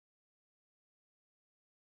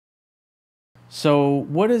So,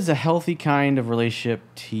 what is a healthy kind of relationship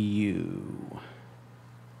to you?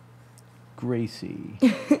 Gracie.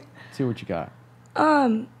 See what you got.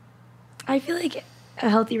 I feel like a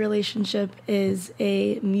healthy relationship is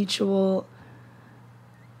a mutual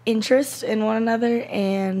interest in one another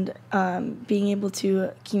and being able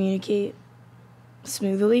to communicate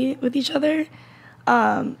smoothly with each other.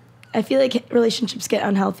 I feel like relationships get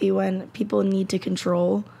unhealthy when people need to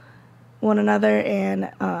control one another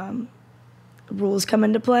and rules come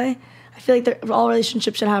into play. I feel like all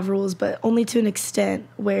relationships should have rules, but only to an extent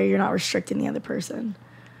where you're not restricting the other person.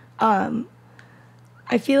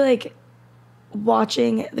 I feel like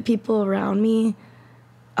watching the people around me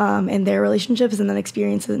and their relationships and then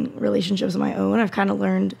experiencing relationships of my own, I've kind of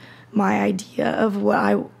learned my idea of what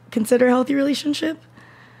I consider a healthy relationship.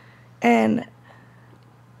 And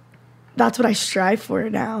that's what I strive for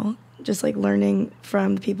now, just like learning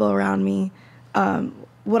from the people around me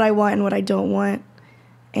what I want and what I don't want.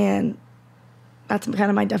 And that's kind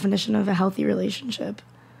of my definition of a healthy relationship.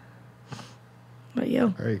 What about you?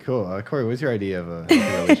 Very cool. Corey, what's your idea of a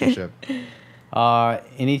healthy relationship?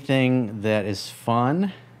 Anything that is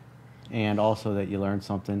fun and also that you learn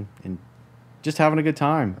something and just having a good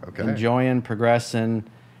time. Okay. Enjoying, progressing,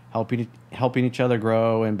 helping each other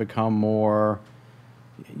grow and become more.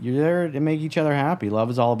 You're there to make each other happy.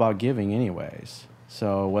 Love is all about giving anyways.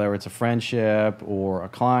 So whether it's a friendship or a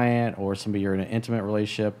client or somebody you're in an intimate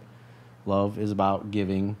relationship, love is about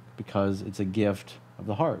giving because it's a gift of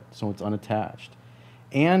the heart. So it's unattached.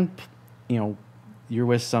 And, you're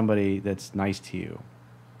with somebody that's nice to you.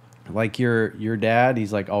 Like your dad,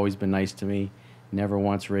 he's like always been nice to me. Never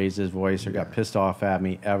once raised his voice or got pissed off at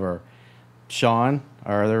me ever. Sean,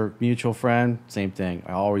 our other mutual friend, same thing.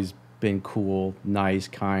 I always been cool, nice,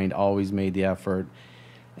 kind, always made the effort.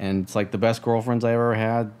 And it's like the best girlfriends I ever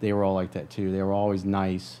had, they were all like that too. They were always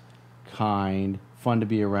nice, kind, fun to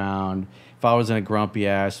be around. If I was in a grumpy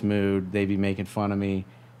ass mood, they'd be making fun of me,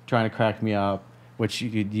 trying to crack me up, which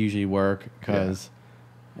could usually work because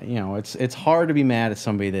it's hard to be mad at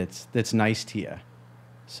somebody that's nice to you.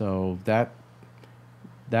 So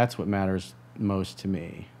that's what matters most to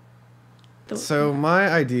me. So my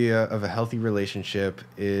idea of a healthy relationship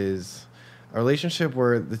is a relationship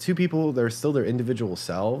where the two people, they're still their individual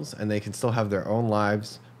selves and they can still have their own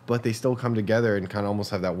lives, but they still come together and kind of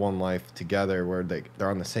almost have that one life together where they're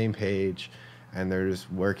on the same page and they're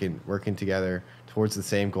just working together towards the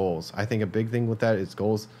same goals. I think a big thing with that is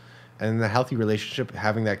goals. And in the healthy relationship,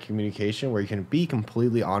 having that communication where you can be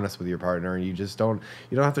completely honest with your partner and you don't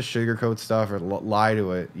have to sugarcoat stuff or lie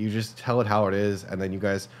to it. You just tell it how it is, and then you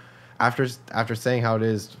guys, after saying how it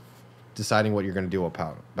is, deciding what you're going to do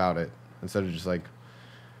about it, instead of just like,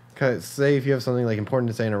 cause say if you have something like important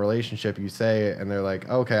to say in a relationship, you say it, and they're like,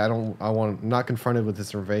 okay, I'm not confronted with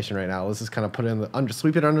this information right now. Let's just kind of put it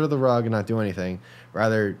sweep it under the rug and not do anything.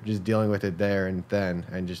 Rather, just dealing with it there and then,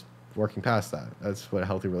 and just working past that. That's what a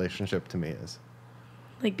healthy relationship to me is.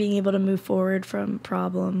 Like being able to move forward from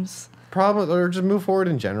problems. Or just move forward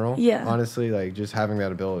in general. Yeah. Honestly, like just having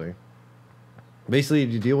that ability. Basically,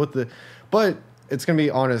 you deal with but it's going to be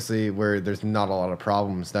honestly where there's not a lot of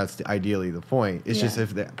problems. That's ideally the point. It's just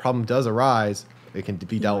if the problem does arise, it can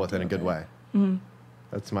be dealt with in a good way. Mm-hmm.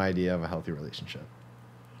 That's my idea of a healthy relationship.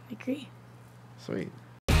 I agree. Sweet.